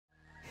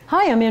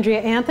Hi, I'm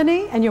Andrea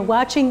Anthony, and you're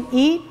watching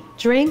Eat,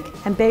 Drink,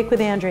 and Bake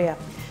with Andrea.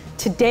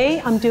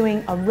 Today I'm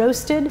doing a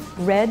roasted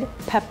red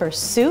pepper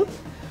soup.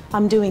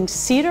 I'm doing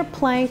cedar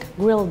plank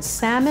grilled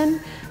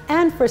salmon,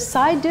 and for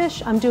side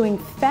dish I'm doing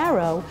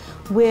farro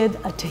with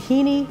a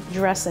tahini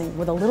dressing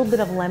with a little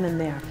bit of lemon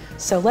there.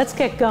 So let's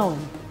get going.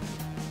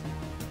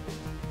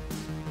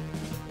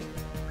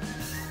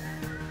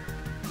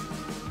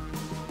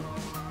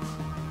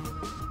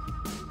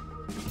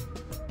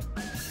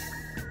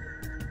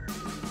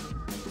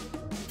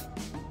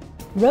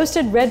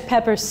 Roasted red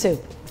pepper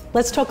soup.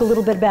 Let's talk a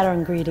little bit about our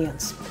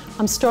ingredients.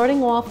 I'm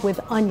starting off with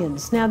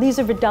onions. Now these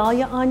are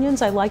Vidalia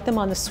onions. I like them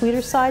on the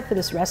sweeter side for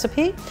this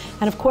recipe.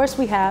 And of course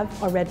we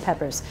have our red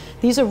peppers.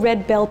 These are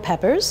red bell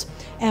peppers,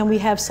 and we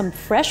have some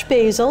fresh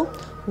basil,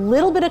 a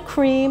little bit of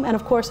cream, and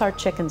of course our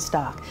chicken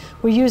stock.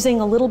 We're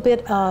using a little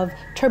bit of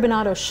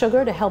turbinado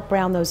sugar to help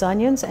brown those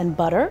onions, and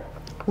butter,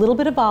 a little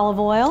bit of olive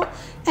oil,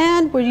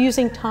 and we're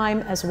using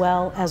thyme as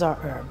well as our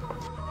herb.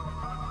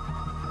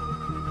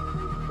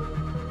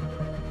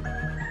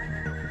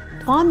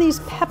 On these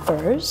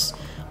peppers,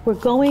 we're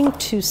going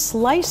to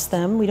slice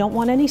them. We don't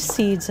want any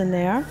seeds in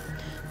there.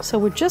 So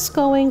we're just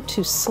going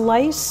to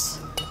slice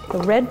the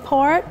red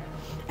part.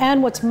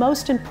 And what's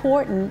most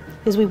important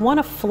is we want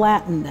to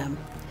flatten them,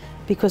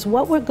 because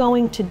what we're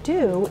going to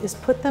do is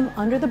put them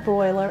under the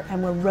broiler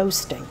and we're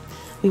roasting.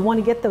 We want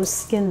to get those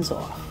skins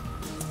off.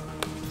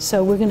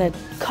 So we're going to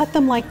cut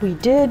them like we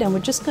did, and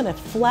we're just going to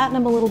flatten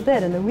them a little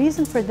bit. And the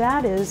reason for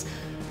that is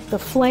the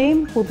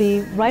flame will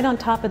be right on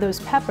top of those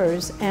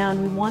peppers,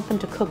 and we want them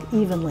to cook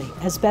evenly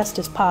as best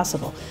as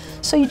possible.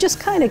 So you just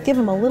kind of give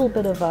them a little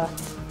bit of a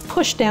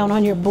push down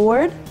on your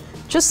board,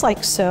 just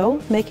like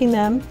so, making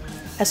them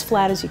as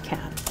flat as you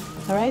can.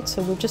 All right,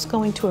 so we're just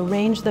going to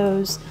arrange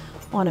those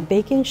on a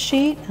baking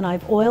sheet, and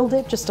I've oiled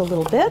it just a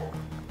little bit.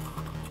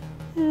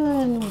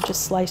 And we're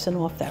just slicing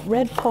off that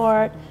red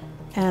part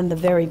and the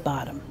very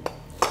bottom.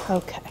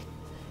 Okay,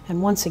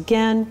 and once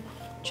again,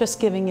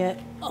 just giving it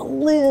a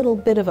little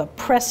bit of a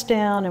press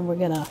down, and we're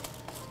gonna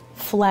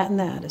flatten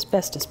that as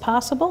best as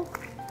possible.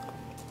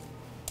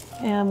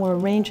 And we're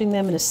arranging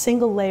them in a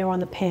single layer on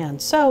the pan.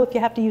 So if you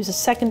have to use a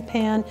second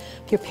pan,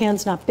 if your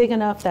pan's not big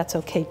enough, that's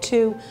okay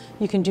too.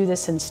 You can do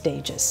this in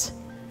stages.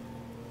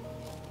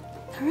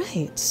 All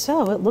right,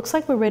 so it looks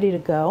like we're ready to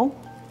go.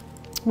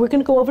 We're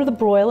gonna go over the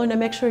broiler. Now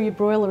make sure your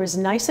broiler is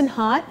nice and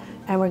hot,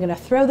 and we're gonna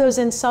throw those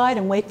inside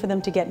and wait for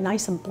them to get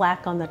nice and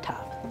black on the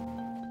top.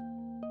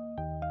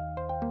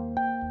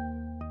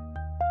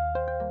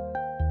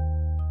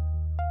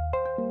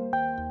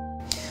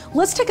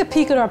 Let's take a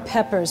peek at our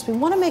peppers. We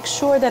want to make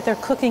sure that they're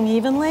cooking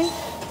evenly.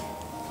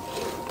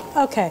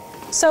 Okay,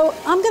 so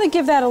I'm going to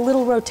give that a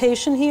little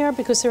rotation here,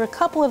 because there are a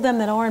couple of them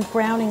that aren't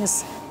browning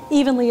as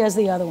evenly as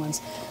the other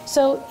ones.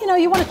 So,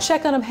 you want to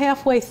check on them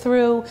halfway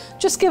through.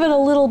 Just give it a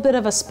little bit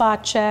of a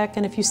spot check,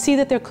 and if you see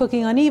that they're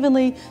cooking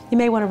unevenly, you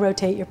may want to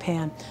rotate your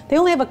pan. They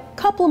only have a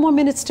couple more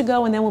minutes to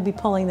go, and then we'll be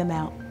pulling them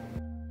out.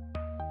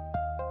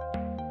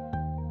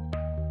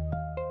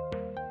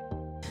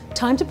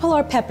 Time to pull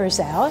our peppers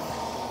out.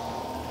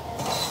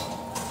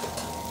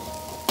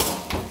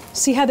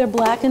 See how they're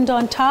blackened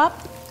on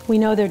top? We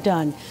know they're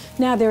done.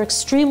 Now they're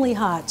extremely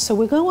hot, so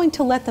we're going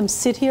to let them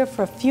sit here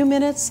for a few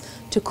minutes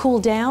to cool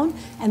down,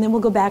 and then we'll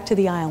go back to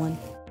the island.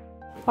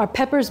 Our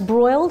peppers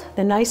broiled,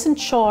 they're nice and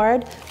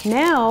charred.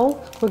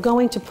 Now we're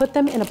going to put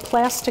them in a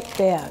plastic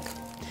bag.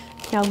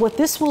 Now what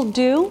this will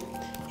do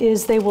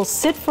is they will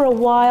sit for a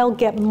while,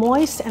 get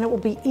moist, and it will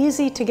be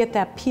easy to get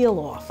that peel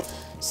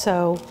off.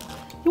 So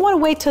you want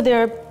to wait till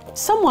they're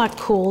somewhat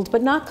cooled,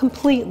 but not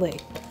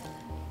completely,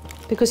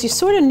 because you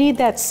sort of need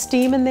that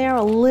steam in there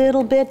a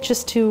little bit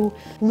just to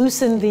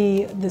loosen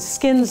the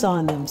skins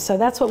on them. So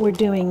that's what we're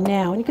doing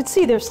now. And you can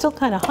see they're still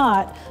kind of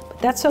hot, but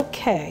that's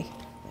okay.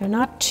 They're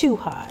not too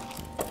hot,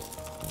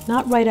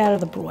 not right out of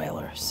the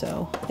broiler.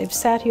 So they've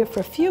sat here for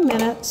a few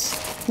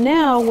minutes.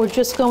 Now we're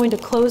just going to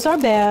close our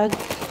bag,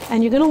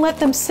 and you're going to let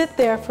them sit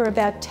there for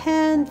about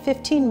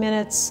 10-15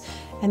 minutes,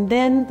 and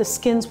then the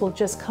skins will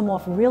just come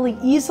off really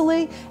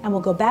easily, and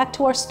we'll go back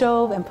to our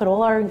stove and put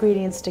all our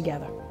ingredients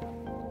together.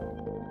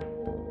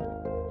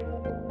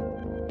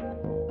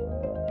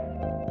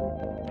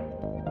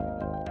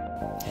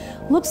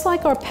 Looks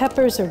like our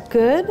peppers are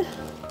good.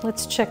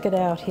 Let's check it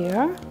out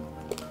here.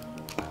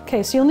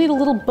 Okay, so you'll need a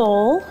little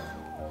bowl.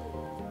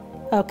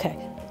 Okay,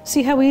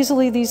 see how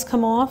easily these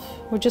come off?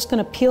 We're just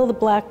gonna peel the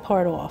black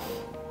part off.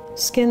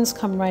 Skins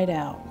come right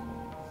out.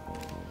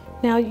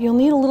 Now you'll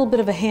need a little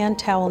bit of a hand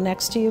towel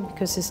next to you,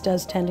 because this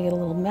does tend to get a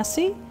little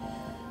messy.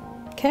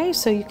 Okay,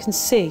 so you can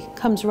see,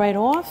 comes right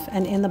off,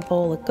 and in the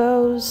bowl it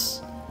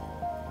goes.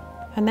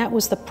 And that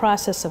was the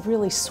process of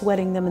really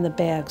sweating them in the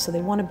bag. So they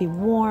want to be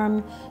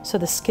warm so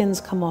the skins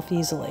come off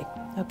easily.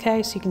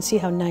 Okay, so you can see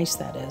how nice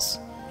that is.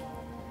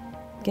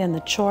 Again,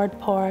 the charred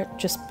part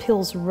just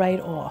peels right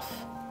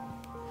off.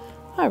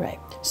 All right,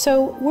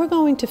 so we're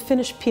going to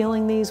finish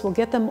peeling these. We'll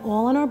get them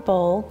all in our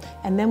bowl,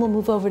 and then we'll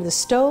move over to the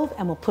stove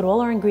and we'll put all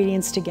our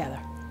ingredients together.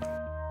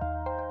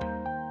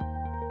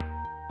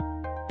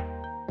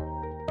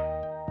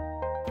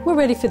 We're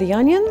ready for the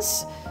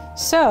onions.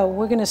 So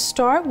we're going to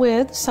start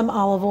with some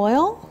olive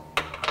oil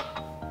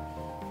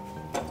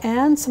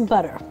and some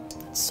butter,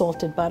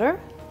 salted butter.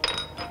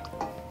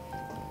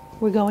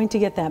 We're going to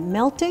get that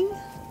melting,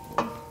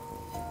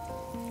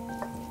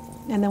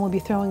 and then we'll be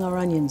throwing our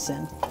onions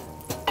in.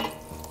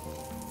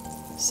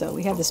 So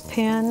we have this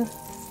pan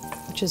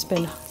which has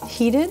been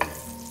heated,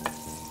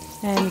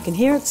 and you can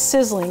hear it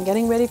sizzling,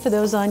 getting ready for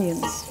those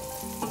onions.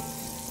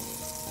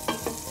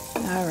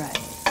 All right.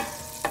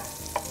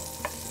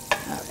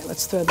 All right,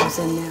 let's throw those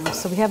in now.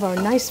 So we have our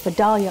nice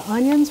Vidalia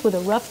onions with a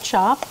rough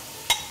chop.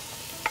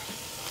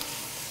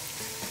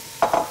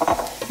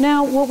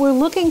 Now, what we're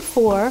looking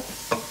for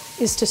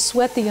is to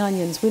sweat the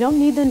onions. We don't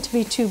need them to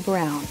be too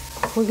brown.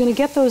 We're going to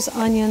get those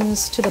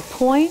onions to the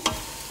point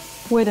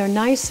where they're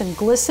nice and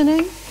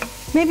glistening.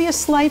 Maybe a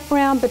slight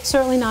brown, but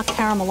certainly not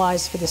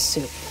caramelized for the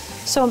soup.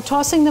 So I'm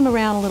tossing them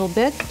around a little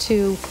bit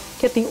to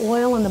get the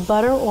oil and the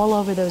butter all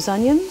over those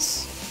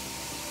onions.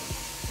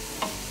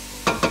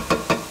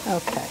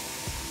 Okay,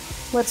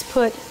 let's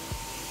put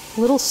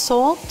a little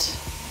salt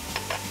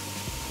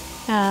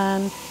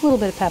and a little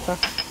bit of pepper.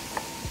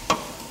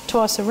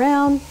 Toss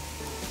around,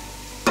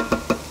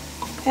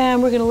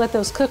 and we're going to let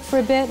those cook for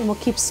a bit, and we'll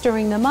keep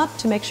stirring them up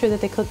to make sure that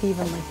they cook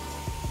evenly.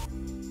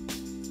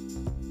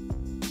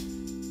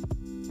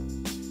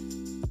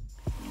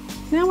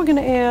 Now we're going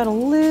to add a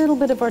little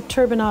bit of our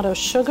turbinado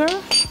sugar,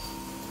 a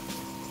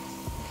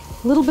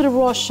little bit of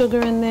raw sugar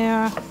in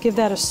there, give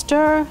that a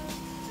stir,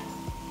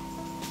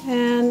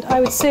 and I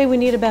would say we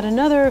need about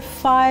another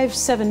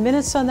 5-7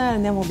 minutes on that,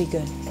 and then we'll be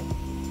good.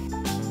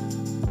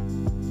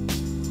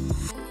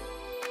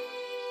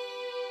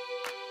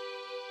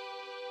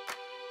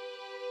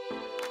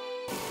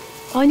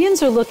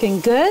 Onions are looking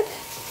good.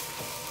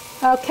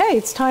 Okay,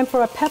 it's time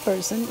for our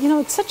peppers. And you know,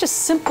 it's such a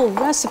simple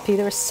recipe.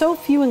 There are so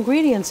few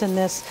ingredients in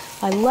this.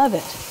 I love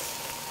it.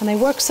 And they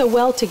work so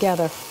well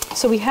together.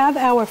 So we have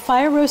our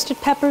fire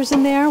roasted peppers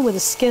in there with the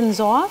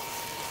skins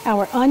off,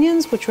 our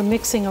onions, which we're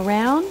mixing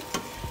around.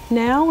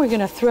 Now we're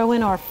going to throw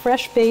in our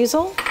fresh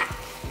basil.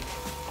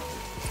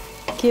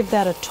 Give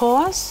that a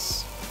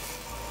toss.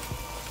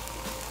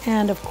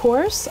 And of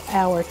course,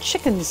 our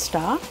chicken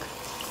stock.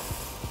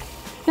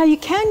 Now you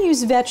can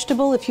use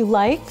vegetable if you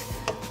like.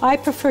 I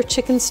prefer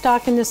chicken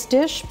stock in this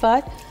dish,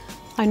 but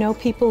I know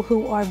people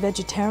who are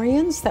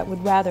vegetarians that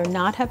would rather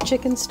not have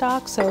chicken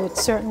stock, so it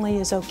certainly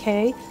is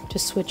okay to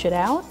switch it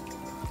out.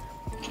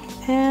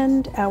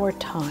 And our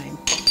thyme.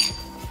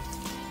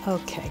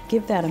 Okay,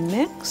 give that a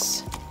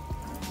mix.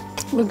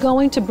 We're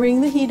going to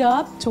bring the heat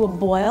up to a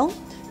boil,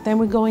 then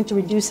we're going to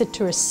reduce it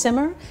to a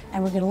simmer,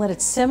 and we're going to let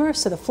it simmer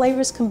so the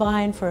flavors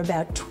combine for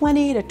about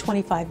 20 to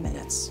 25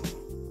 minutes.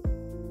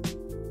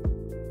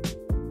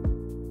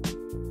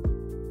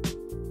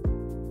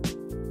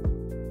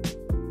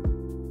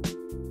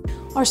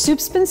 Our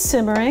soup's been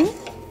simmering.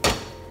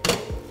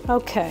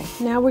 Okay,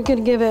 now we're going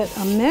to give it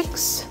a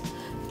mix.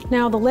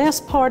 Now the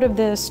last part of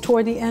this,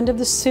 toward the end of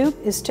the soup,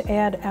 is to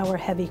add our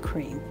heavy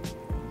cream.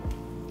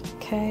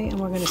 Okay, and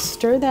we're going to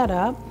stir that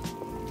up.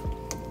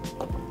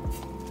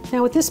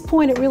 Now at this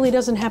point, it really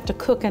doesn't have to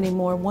cook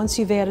anymore once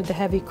you've added the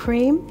heavy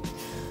cream.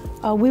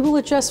 We will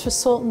adjust for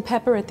salt and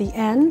pepper at the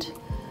end,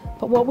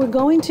 but what we're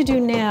going to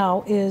do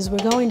now is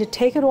we're going to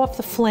take it off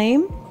the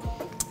flame,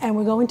 and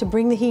we're going to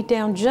bring the heat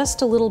down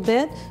just a little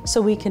bit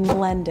so we can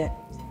blend it.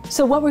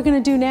 So what we're going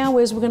to do now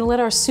is we're going to let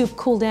our soup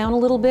cool down a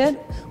little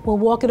bit. We'll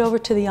walk it over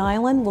to the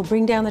island. We'll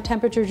bring down the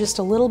temperature just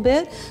a little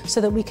bit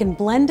so that we can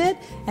blend it,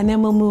 and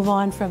then we'll move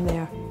on from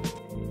there.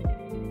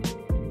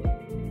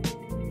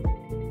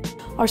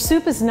 Our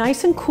soup is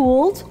nice and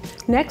cooled.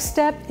 Next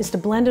step is to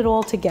blend it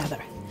all together.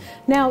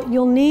 Now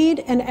you'll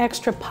need an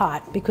extra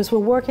pot because we're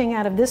working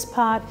out of this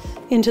pot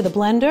into the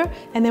blender,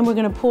 and then we're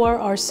going to pour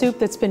our soup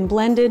that's been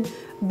blended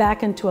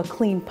back into a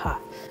clean pot.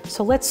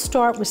 So let's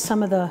start with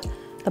some of the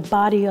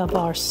body of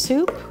our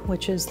soup,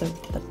 which is the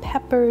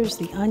peppers,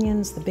 the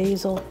onions, the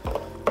basil.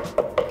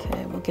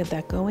 Okay, we'll get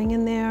that going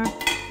in there.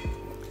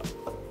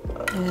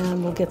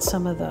 And we'll get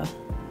some of the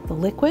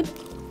liquid.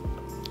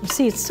 You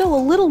see, it's still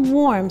a little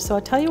warm, so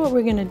I'll tell you what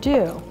we're going to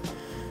do.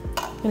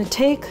 I'm going to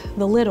take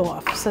the lid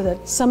off so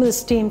that some of the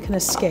steam can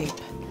escape.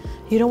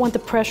 You don't want the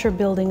pressure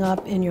building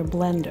up in your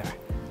blender.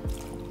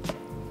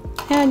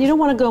 And you don't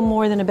want to go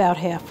more than about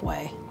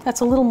halfway.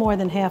 That's a little more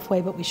than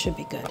halfway, but we should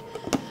be good.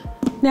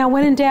 Now,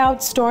 when in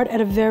doubt, start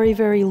at a very,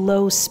 very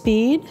low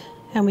speed,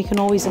 and we can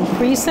always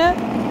increase it.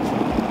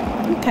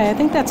 Okay, I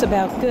think that's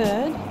about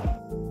good.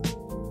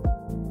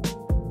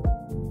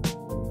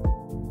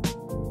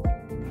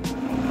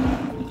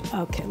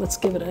 Okay, let's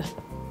give it a,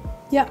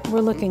 yeah,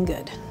 we're looking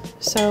good.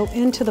 So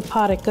into the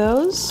pot it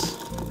goes.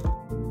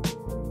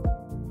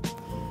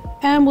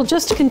 And we'll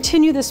just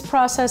continue this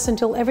process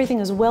until everything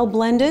is well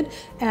blended,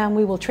 and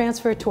we will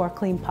transfer it to our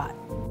clean pot.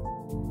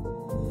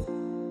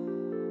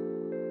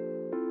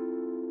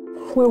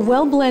 We're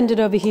well blended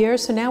over here,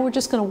 so now we're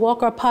just going to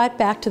walk our pot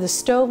back to the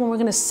stove, and we're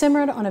going to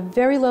simmer it on a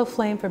very low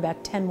flame for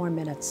about 10 more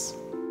minutes.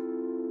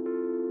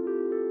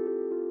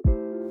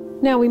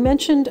 Now, we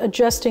mentioned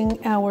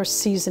adjusting our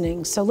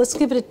seasoning, so let's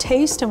give it a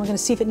taste and we're going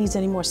to see if it needs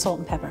any more salt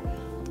and pepper.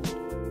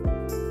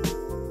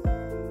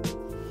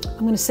 I'm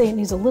going to say it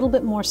needs a little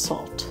bit more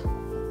salt.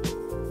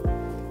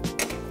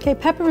 Okay,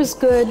 pepper is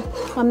good.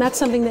 That's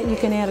something that you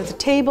can add at the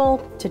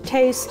table to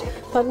taste,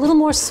 but a little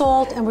more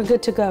salt and we're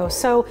good to go.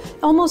 So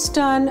almost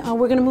done.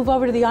 We're going to move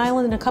over to the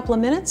island in a couple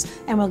of minutes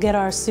and we'll get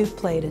our soup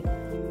plated.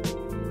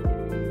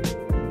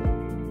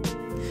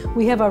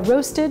 We have our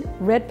roasted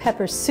red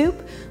pepper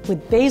soup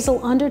with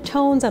basil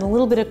undertones and a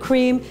little bit of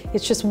cream.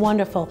 It's just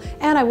wonderful.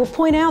 And I will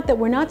point out that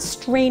we're not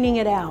straining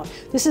it out.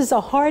 This is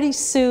a hearty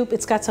soup.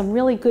 It's got some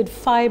really good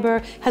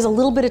fiber, has a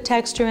little bit of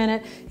texture in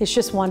it. It's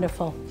just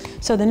wonderful.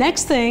 So the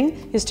next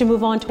thing is to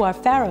move on to our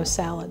farro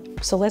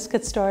salad. So let's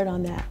get started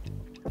on that.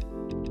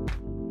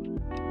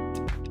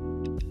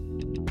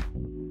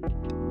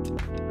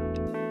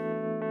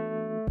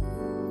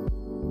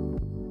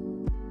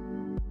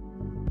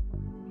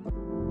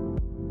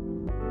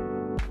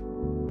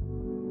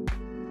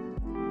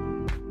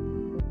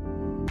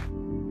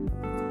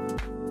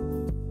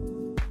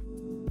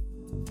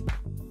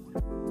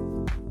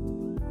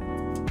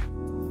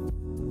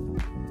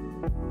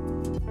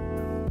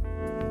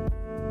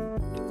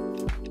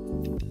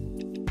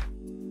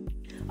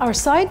 Our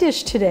side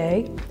dish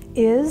today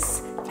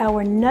is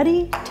our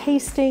nutty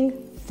tasting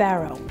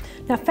farro.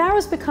 Now,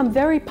 farro's become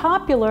very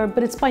popular,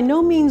 but it's by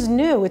no means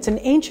new. It's an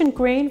ancient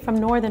grain from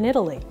northern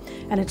Italy,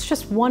 and it's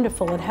just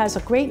wonderful. It has a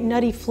great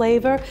nutty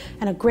flavor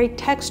and a great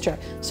texture.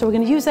 So we're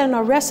going to use that in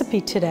our recipe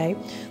today.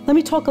 Let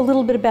me talk a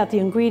little bit about the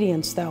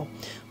ingredients, though.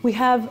 We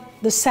have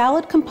the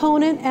salad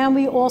component, and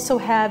we also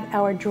have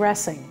our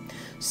dressing.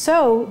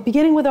 So,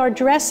 beginning with our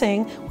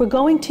dressing, we're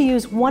going to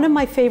use one of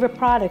my favorite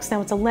products.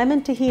 Now, it's a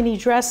lemon tahini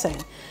dressing.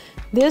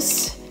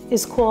 This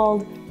is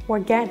called,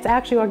 it's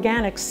actually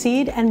organic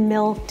seed and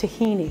mill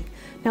tahini.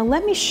 Now,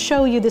 let me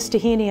show you this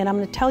tahini, and I'm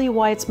going to tell you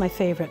why it's my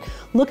favorite.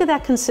 Look at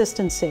that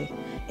consistency.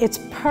 It's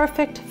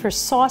perfect for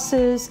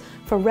sauces,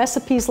 for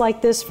recipes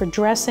like this, for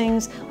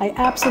dressings. I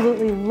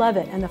absolutely love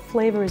it, and the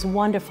flavor is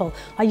wonderful.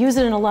 I use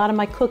it in a lot of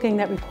my cooking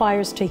that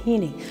requires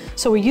tahini.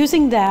 So we're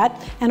using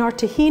that, and our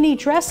tahini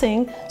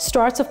dressing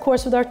starts, of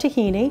course, with our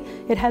tahini.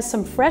 It has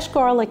some fresh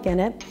garlic in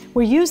it.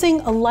 We're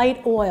using a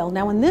light oil.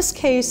 Now, in this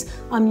case,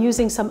 I'm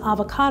using some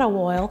avocado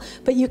oil,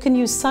 but you can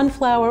use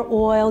sunflower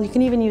oil. You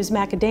can even use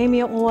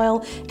macadamia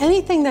oil,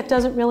 anything that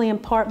doesn't really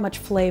impart much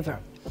flavor.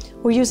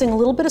 We're using a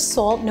little bit of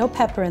salt, no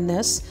pepper in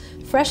this,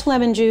 fresh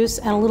lemon juice,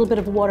 and a little bit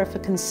of water for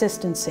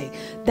consistency.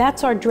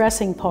 That's our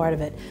dressing part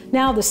of it.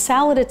 Now, the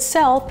salad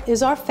itself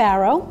is our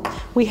farro.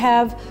 We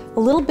have a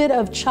little bit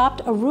of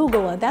chopped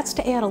arugula. That's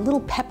to add a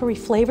little peppery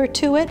flavor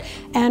to it.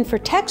 And for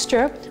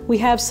texture, we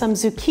have some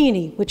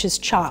zucchini, which is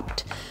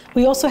chopped.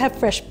 We also have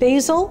fresh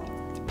basil,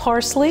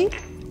 parsley,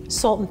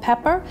 salt and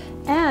pepper,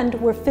 and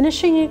we're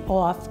finishing it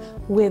off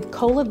with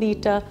Cola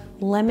Vita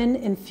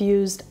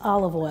lemon-infused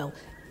olive oil.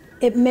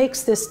 It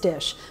makes this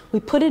dish.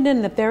 We put it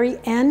in the very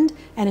end,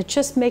 and it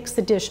just makes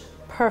the dish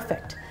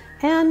perfect.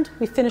 And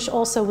we finish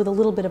also with a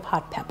little bit of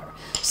hot pepper.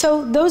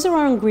 So those are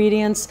our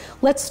ingredients.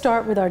 Let's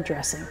start with our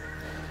dressing.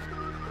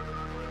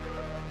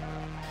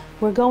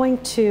 We're going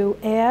to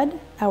add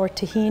our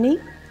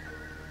tahini,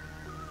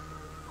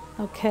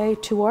 okay,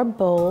 to our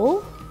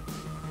bowl.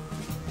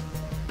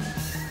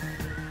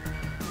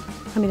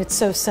 I mean, it's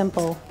so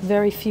simple,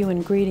 very few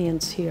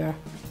ingredients here.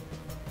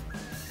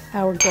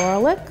 Our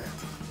garlic,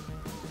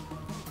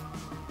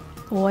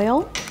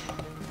 oil,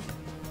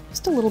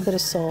 just a little bit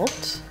of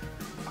salt,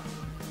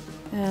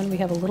 and we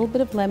have a little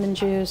bit of lemon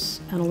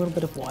juice and a little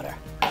bit of water.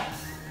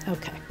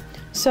 Okay,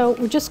 so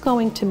we're just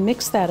going to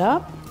mix that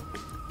up,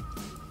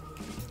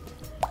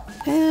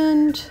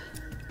 and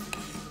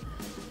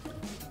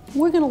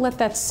we're going to let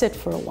that sit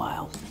for a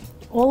while.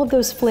 All of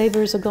those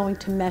flavors are going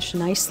to mesh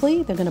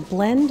nicely. They're going to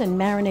blend and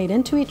marinate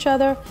into each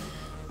other.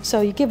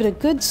 So you give it a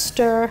good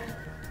stir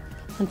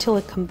until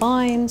it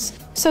combines.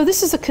 So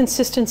this is the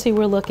consistency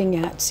we're looking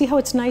at. See how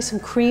it's nice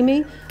and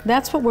creamy?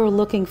 That's what we're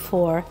looking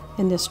for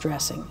in this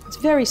dressing. It's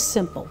very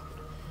simple.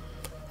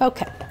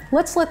 Okay,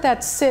 let's let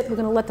that sit. We're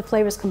going to let the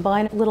flavors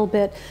combine a little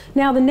bit.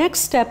 Now the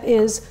next step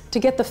is to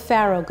get the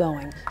farro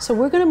going. So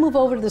we're going to move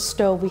over to the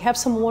stove. We have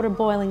some water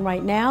boiling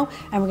right now,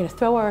 and we're going to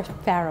throw our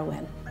farro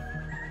in.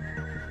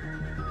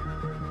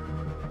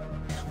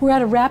 We're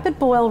at a rapid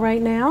boil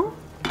right now.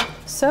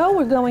 So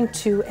we're going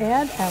to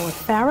add our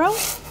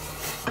farro.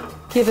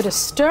 Give it a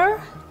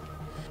stir.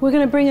 We're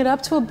going to bring it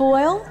up to a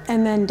boil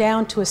and then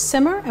down to a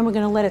simmer, and we're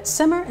going to let it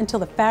simmer until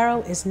the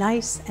farro is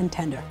nice and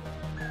tender.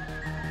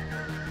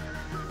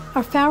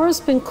 Our farro's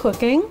been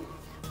cooking.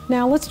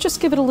 Now let's just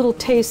give it a little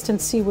taste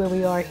and see where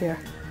we are here.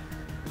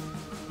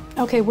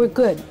 Okay, we're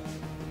good.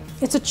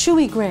 It's a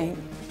chewy grain,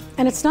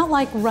 and it's not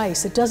like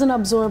rice. It doesn't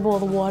absorb all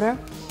the water.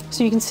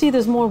 So you can see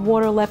there's more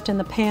water left in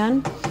the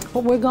pan.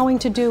 What we're going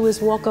to do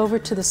is walk over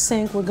to the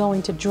sink. We're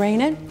going to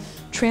drain it,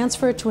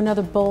 transfer it to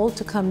another bowl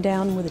to come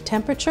down with the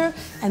temperature,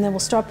 and then we'll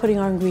start putting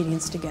our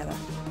ingredients together.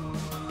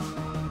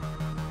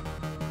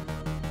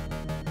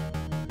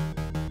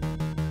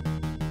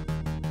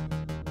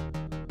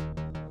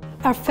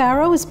 Our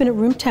farro has been at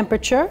room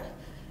temperature.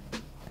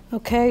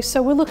 Okay,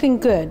 so we're looking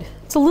good.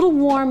 It's a little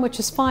warm, which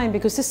is fine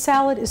because this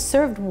salad is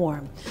served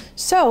warm.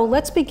 So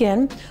let's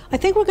begin. I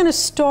think we're gonna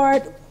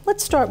start,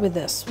 let's start with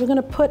this. We're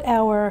gonna put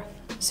our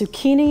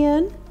zucchini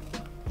in,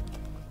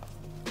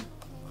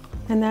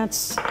 and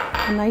that's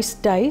a nice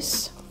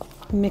dice.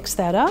 Mix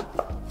that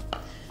up.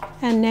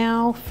 And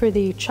now for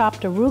the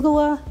chopped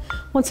arugula.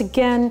 Once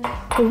again,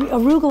 the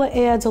arugula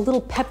adds a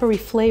little peppery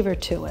flavor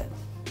to it.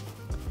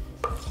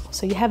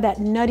 So you have that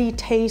nutty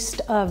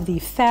taste of the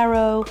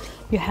farro,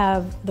 you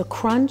have the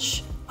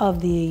crunch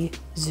of the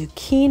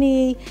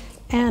zucchini,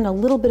 and a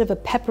little bit of a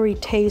peppery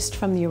taste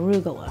from the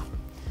arugula.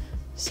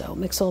 So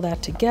mix all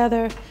that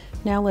together.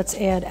 Now let's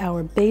add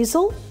our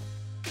basil,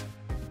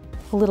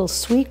 a little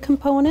sweet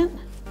component,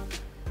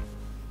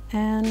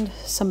 and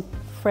some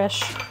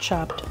fresh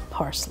chopped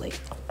parsley.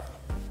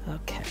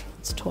 Okay,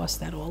 let's toss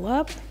that all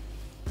up.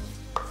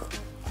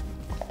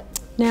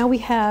 Now we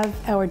have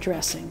our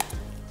dressing,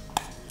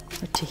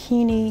 our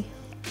tahini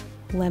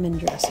lemon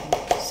dressing.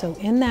 So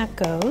in that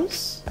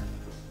goes,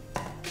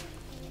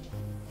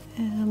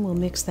 and we'll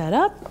mix that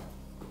up.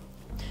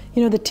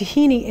 You know, the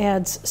tahini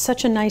adds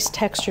such a nice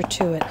texture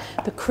to it.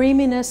 The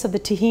creaminess of the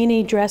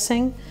tahini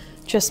dressing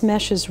just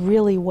meshes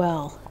really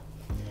well.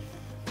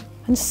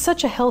 And it's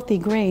such a healthy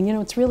grain. You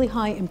know, it's really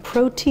high in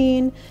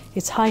protein,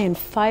 it's high in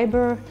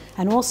fiber,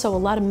 and also a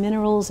lot of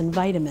minerals and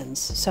vitamins.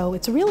 So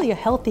it's really a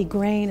healthy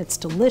grain. It's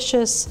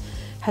delicious,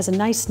 has a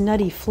nice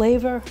nutty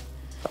flavor,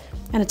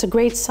 and it's a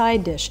great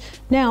side dish.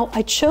 Now,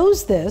 I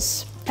chose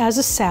this as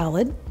a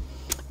salad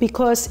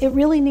because it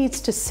really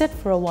needs to sit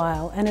for a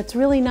while, and it's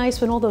really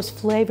nice when all those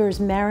flavors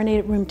marinate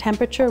at room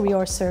temperature. We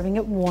are serving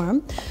it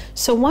warm.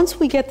 So once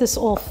we get this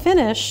all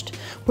finished,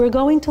 we're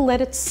going to let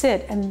it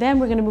sit, and then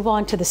we're gonna move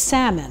on to the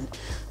salmon.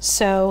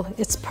 So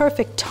it's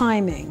perfect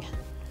timing.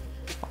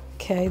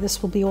 Okay,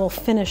 this will be all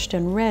finished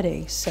and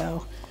ready.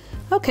 So,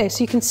 okay,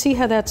 so you can see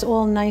how that's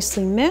all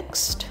nicely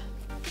mixed.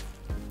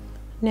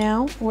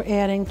 Now we're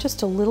adding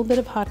just a little bit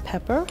of hot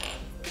pepper.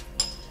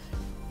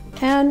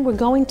 And we're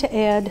going to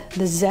add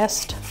the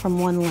zest from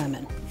 1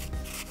 lemon.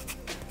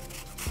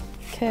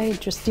 Okay,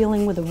 just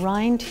dealing with the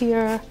rind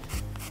here,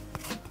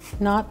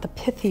 not the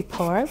pithy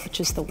part, which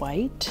is the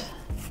white.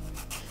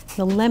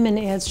 The lemon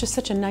adds just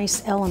such a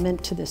nice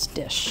element to this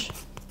dish.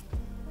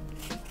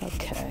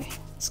 Okay,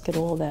 let's get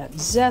all that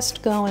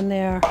zest going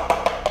there.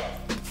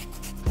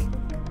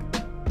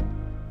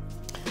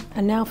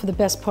 And now for the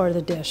best part of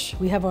the dish.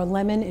 We have our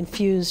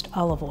lemon-infused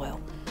olive oil.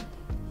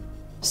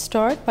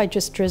 Start by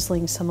just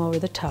drizzling some over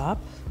the top.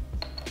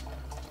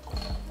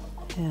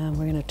 And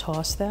we're gonna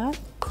toss that.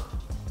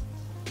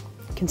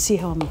 You can see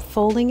how I'm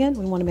folding it.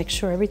 We wanna make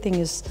sure everything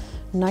is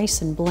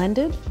nice and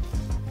blended.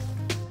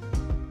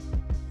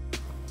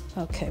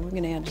 Okay, we're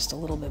gonna add just a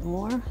little bit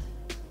more.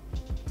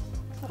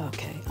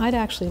 Okay, I'd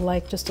actually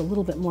like just a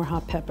little bit more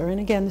hot pepper.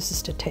 And again, this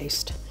is to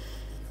taste.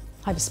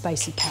 I have a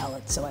spicy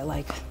palate, so I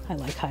like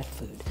hot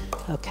food.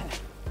 Okay.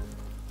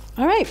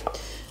 All right,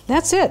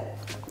 that's it.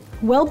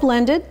 Well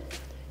blended.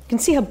 You can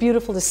see how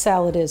beautiful this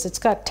salad is. It's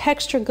got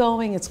texture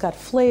going, it's got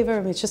flavor, I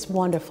mean, it's just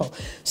wonderful.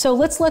 So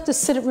let's let this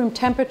sit at room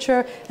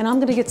temperature, and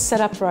I'm gonna get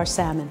set up for our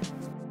salmon.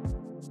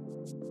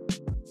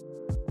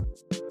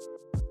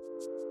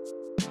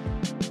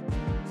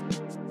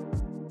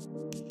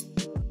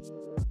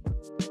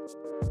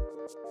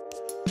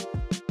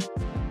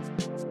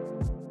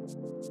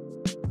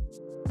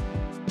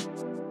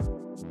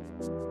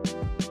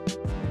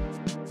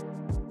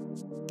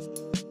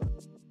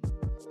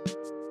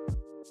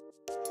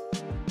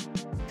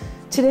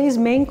 Today's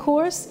main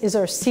course is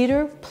our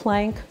cedar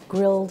plank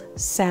grilled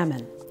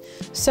salmon.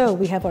 So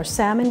we have our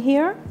salmon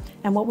here,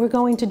 and what we're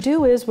going to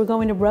do is we're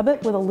going to rub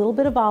it with a little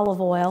bit of olive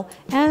oil,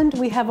 and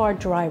we have our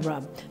dry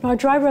rub. Now our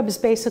dry rub is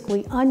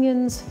basically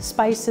onions,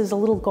 spices, a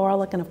little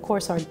garlic, and of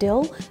course our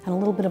dill, and a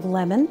little bit of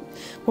lemon.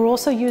 We're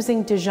also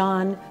using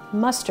Dijon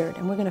mustard,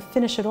 and we're going to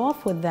finish it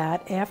off with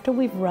that after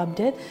we've rubbed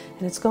it,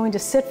 and it's going to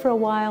sit for a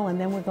while,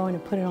 and then we're going to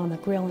put it on the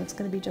grill, and it's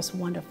going to be just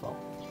wonderful.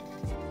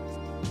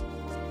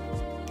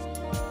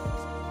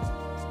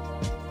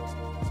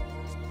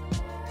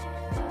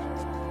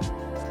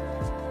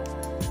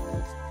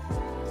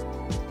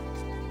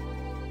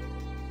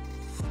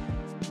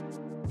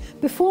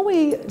 Before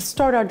we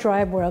start our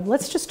dry rub,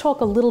 let's just talk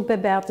a little bit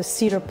about the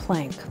cedar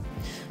plank.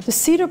 The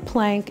cedar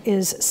plank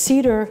is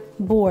cedar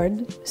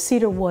board,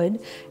 cedar wood,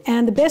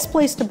 and the best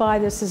place to buy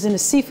this is in a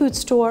seafood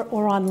store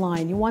or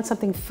online. You want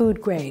something food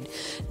grade.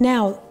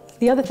 Now,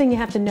 the other thing you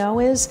have to know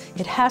is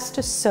it has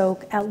to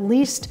soak at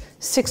least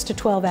 6 to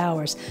 12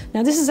 hours.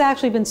 Now this has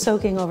actually been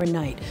soaking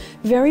overnight.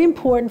 Very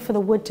important for the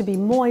wood to be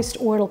moist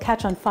or it'll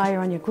catch on fire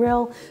on your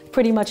grill,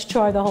 pretty much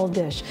char the whole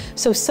dish.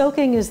 So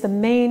soaking is the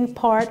main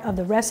part of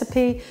the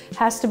recipe,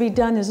 has to be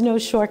done, there's no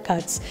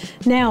shortcuts.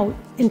 Now,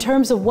 in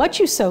terms of what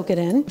you soak it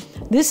in,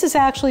 this has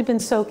actually been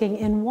soaking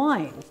in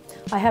wine.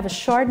 I have a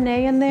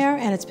Chardonnay in there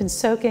and it's been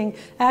soaking,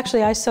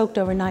 actually I soaked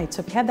overnight,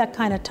 so if you have that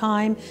kind of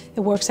time,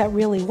 it works out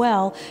really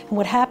well. And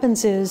what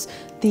happens is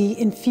the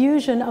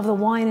infusion of the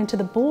wine into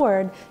the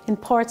board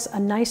imparts a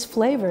nice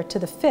flavor to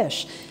the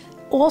fish.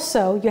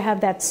 Also, you have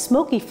that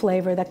smoky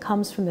flavor that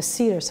comes from the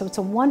cedar, so it's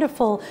a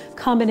wonderful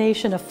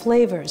combination of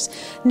flavors.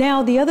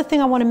 Now, the other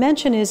thing I want to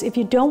mention is if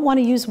you don't want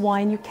to use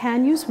wine, you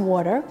can use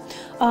water.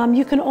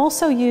 You can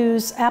also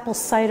use apple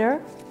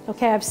cider.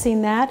 Okay, I've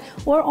seen that,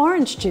 or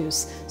orange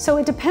juice. So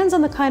it depends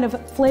on the kind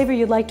of flavor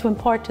you'd like to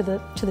impart to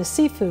the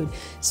seafood.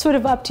 It's sort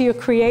of up to your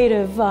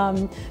creative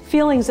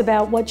feelings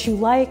about what you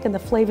like and the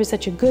flavors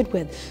that you're good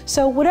with.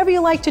 So whatever you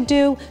like to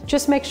do,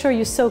 just make sure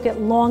you soak it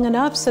long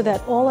enough so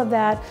that all of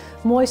that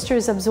moisture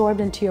is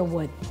absorbed into your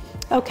wood.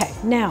 Okay,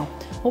 now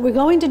what we're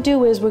going to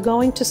do is we're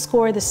going to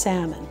score the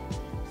salmon.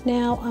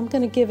 Now I'm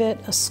going to give it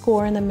a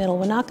score in the middle.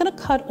 We're not going to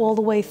cut all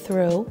the way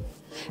through.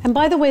 And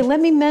by the way, let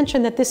me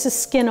mention that this is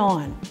skin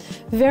on.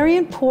 Very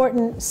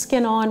important,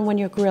 skin on when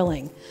you're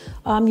grilling.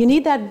 You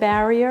need that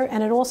barrier,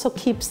 and it also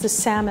keeps the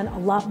salmon a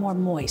lot more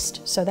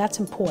moist, so that's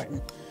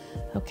important.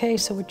 Okay,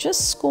 so we're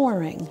just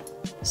scoring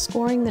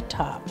the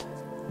top.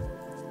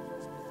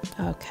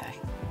 Okay,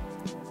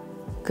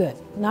 good,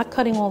 not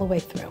cutting all the way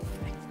through.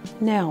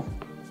 Now,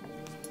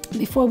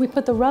 before we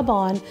put the rub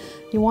on,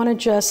 you want to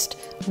just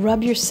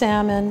rub your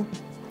salmon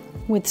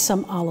with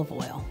some olive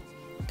oil.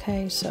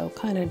 Okay, so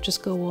kind of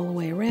just go all the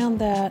way around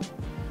that,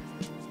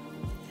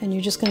 and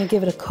you're just going to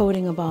give it a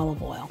coating of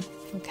olive oil,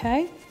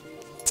 okay?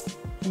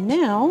 And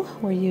now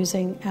we're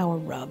using our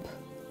rub,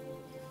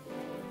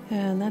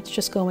 and that's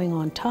just going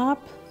on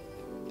top.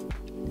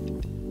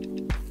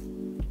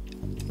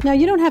 Now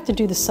you don't have to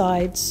do the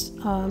sides,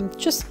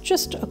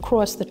 just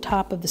across the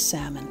top of the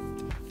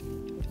salmon.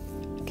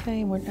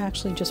 Okay, and we're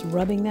actually just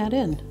rubbing that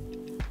in.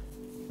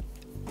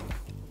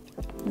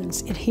 And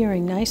it's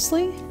adhering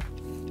nicely.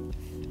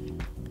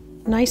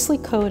 Nicely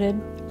coated.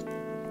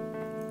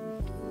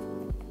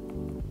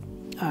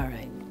 All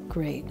right,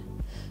 great.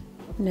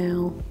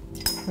 Now,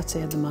 let's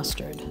add the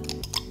mustard.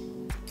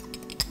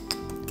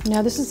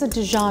 Now this is a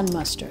Dijon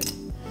mustard.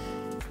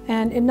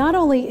 And it not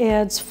only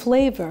adds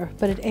flavor,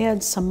 but it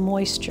adds some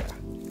moisture.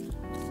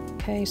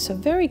 Okay, so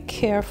very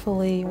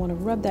carefully, you want to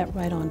rub that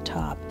right on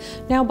top.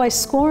 Now by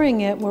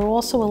scoring it, we're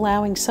also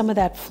allowing some of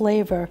that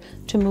flavor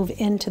to move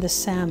into the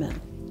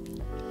salmon.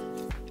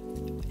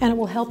 And it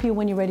will help you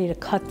when you're ready to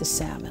cut the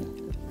salmon.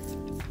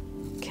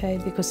 Okay,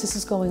 because this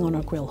is going on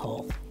our grill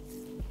hole.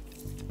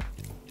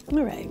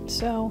 All right,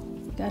 so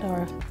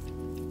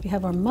we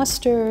have our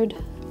mustard,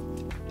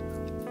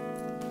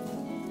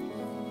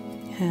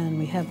 and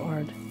we have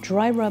our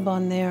dry rub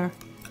on there,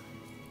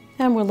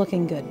 and we're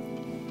looking good.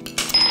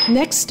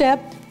 Next step,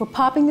 we're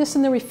popping this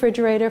in the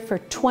refrigerator for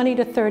 20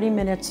 to 30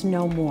 minutes,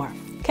 no more.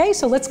 Okay,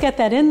 so let's get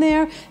that in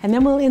there, and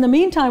then in the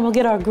meantime, we'll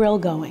get our grill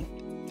going.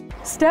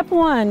 Step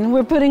one,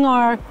 we're putting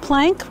our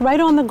plank right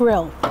on the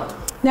grill.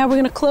 Now we're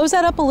going to close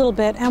that up a little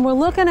bit, and we're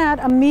looking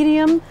at a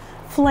medium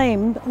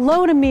flame,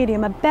 low to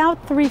medium, about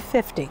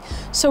 350.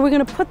 So we're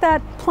going to put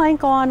that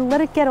plank on,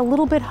 let it get a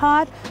little bit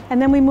hot, and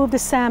then we move the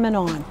salmon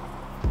on.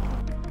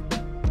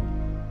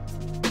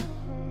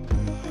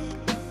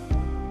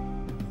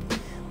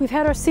 We've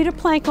had our cedar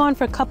plank on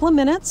for a couple of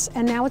minutes,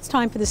 and now it's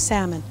time for the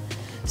salmon.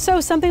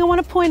 So something I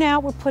want to point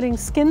out, we're putting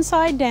skin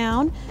side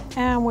down,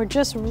 and we're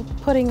just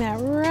putting that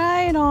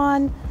right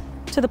on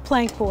to the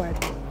plank board.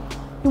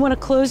 You want to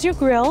close your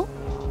grill.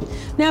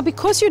 Now,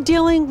 because you're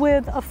dealing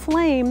with a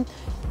flame,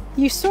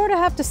 you sort of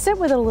have to sit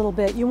with it a little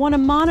bit. You want to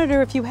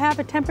monitor, if you have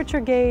a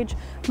temperature gauge,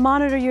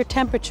 monitor your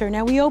temperature.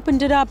 Now, we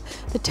opened it up,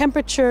 the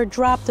temperature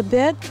dropped a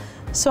bit,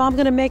 so I'm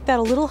going to make that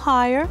a little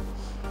higher,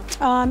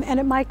 and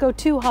it might go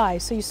too high.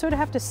 So you sort of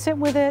have to sit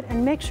with it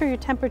and make sure your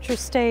temperature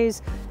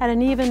stays at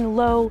an even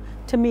low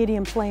to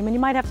medium flame, and you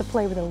might have to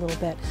play with it a little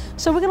bit.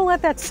 So we're going to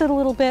let that sit a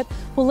little bit.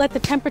 We'll let the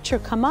temperature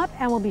come up,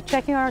 and we'll be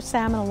checking our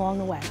salmon along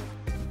the way.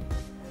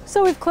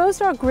 So we've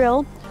closed our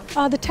grill.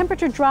 The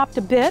temperature dropped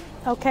a bit,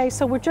 okay,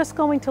 so we're just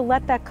going to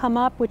let that come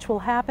up, which will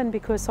happen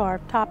because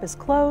our top is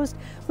closed.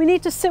 We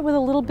need to sit with a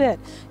little bit.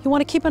 You want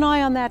to keep an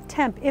eye on that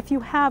temp if you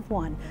have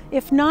one.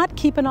 If not,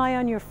 keep an eye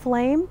on your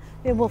flame.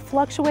 It will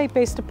fluctuate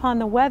based upon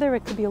the weather.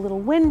 It could be a little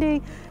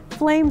windy.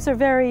 Flames are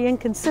very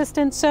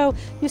inconsistent, so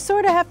you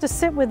sort of have to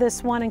sit with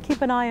this one and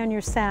keep an eye on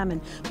your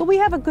salmon. But we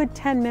have a good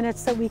 10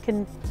 minutes that we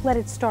can let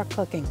it start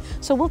cooking.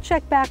 So we'll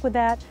check back with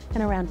that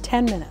in around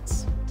 10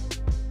 minutes.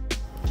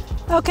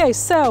 Okay,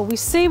 so we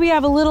see we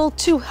have a little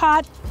too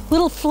hot,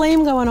 little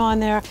flame going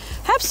on there.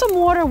 Have some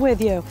water with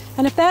you,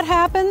 and if that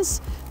happens,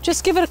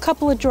 just give it a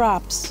couple of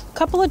drops. A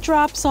couple of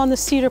drops on the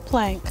cedar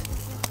plank.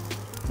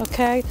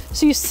 Okay,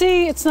 so you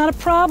see it's not a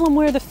problem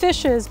where the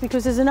fish is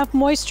because there's enough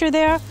moisture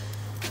there,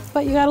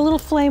 but you got a little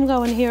flame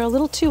going here, a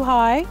little too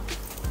high.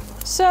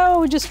 So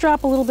we just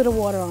drop a little bit of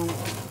water on it.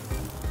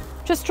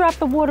 Just drop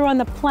the water on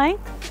the plank,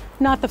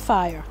 not the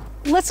fire.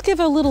 Let's give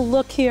a little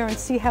look here and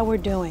see how we're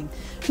doing.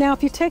 Now,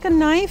 if you take a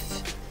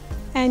knife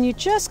and you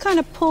just kind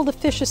of pull the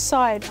fish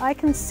aside, I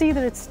can see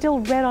that it's still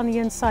red on the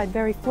inside,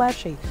 very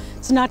fleshy.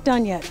 It's not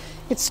done yet.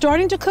 It's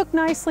starting to cook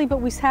nicely, but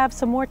we have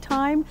some more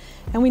time,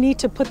 and we need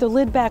to put the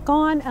lid back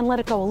on and let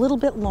it go a little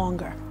bit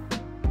longer.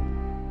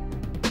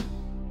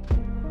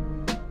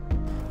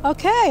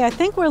 Okay, I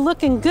think we're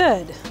looking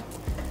good.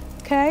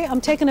 Okay, I'm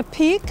taking a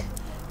peek,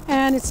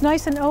 And it's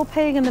nice and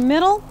opaque in the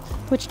middle,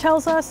 which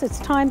tells us it's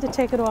time to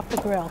take it off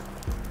the grill.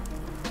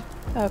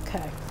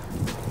 Okay,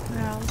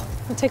 now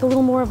we'll take a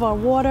little more of our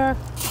water.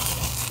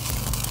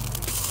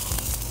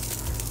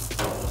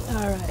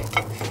 All right.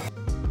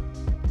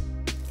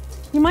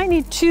 You might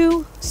need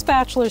 2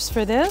 spatulas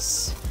for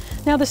this.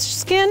 Now the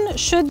skin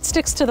should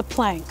stick to the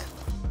plank.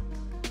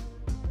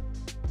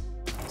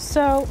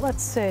 So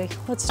let's see,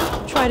 let's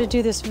try to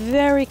do this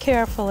very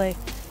carefully.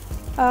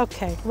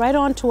 Okay, right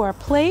onto our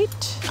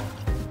plate.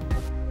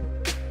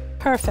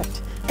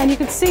 Perfect. And you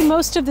can see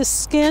most of the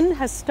skin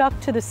has stuck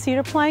to the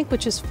cedar plank,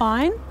 which is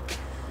fine.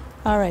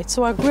 All right,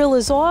 so our grill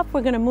is off.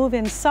 We're gonna move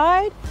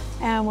inside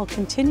and we'll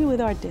continue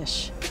with our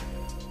dish.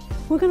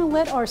 We're gonna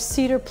let our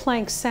cedar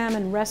plank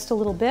salmon rest a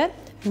little bit.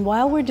 And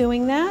while we're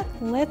doing that,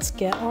 let's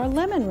get our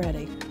lemon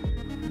ready.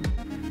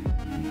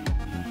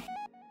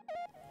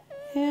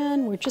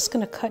 And we're just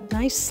gonna cut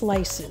nice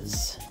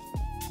slices.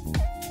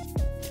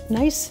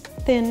 Nice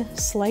thin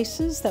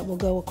slices that will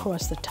go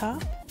across the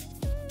top.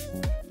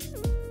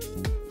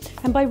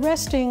 And by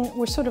resting,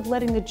 we're sort of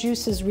letting the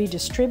juices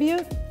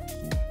redistribute.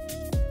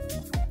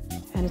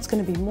 And it's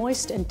gonna be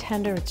moist and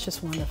tender, it's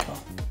just wonderful.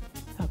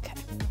 Okay.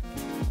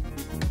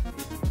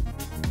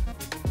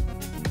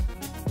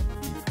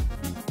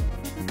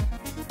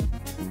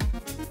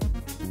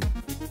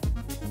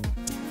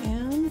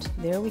 And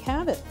there we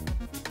have it.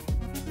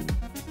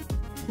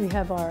 We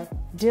have our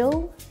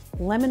dill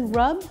lemon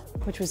rub,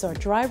 which was our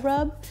dry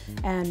rub,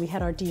 and we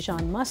had our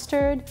Dijon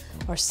mustard,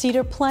 our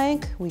cedar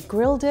plank, we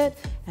grilled it,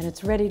 and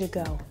it's ready to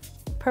go.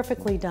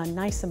 Perfectly done,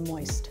 nice and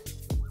moist.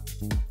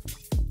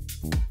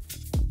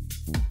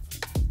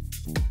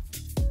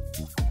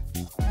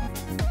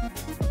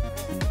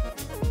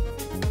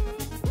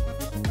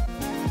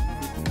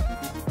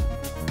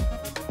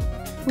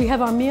 We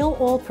have our meal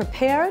all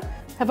prepared,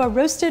 have our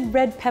roasted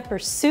red pepper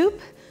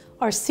soup,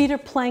 our cedar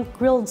plank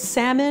grilled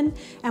salmon,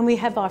 and we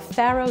have our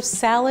farro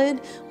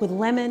salad with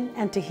lemon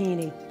and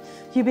tahini.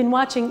 You've been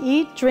watching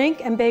Eat,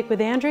 Drink, and Bake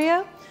with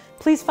Andrea.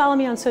 Please follow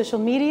me on social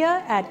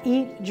media at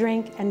Eat,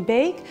 Drink, and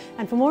Bake.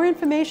 And for more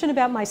information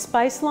about my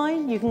spice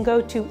line, you can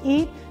go to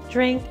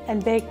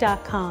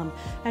eatdrinkandbake.com.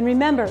 And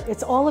remember,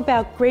 it's all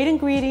about great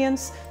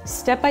ingredients,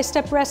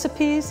 step-by-step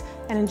recipes,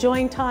 and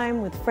enjoying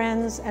time with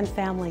friends and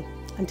family.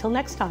 Until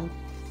next time.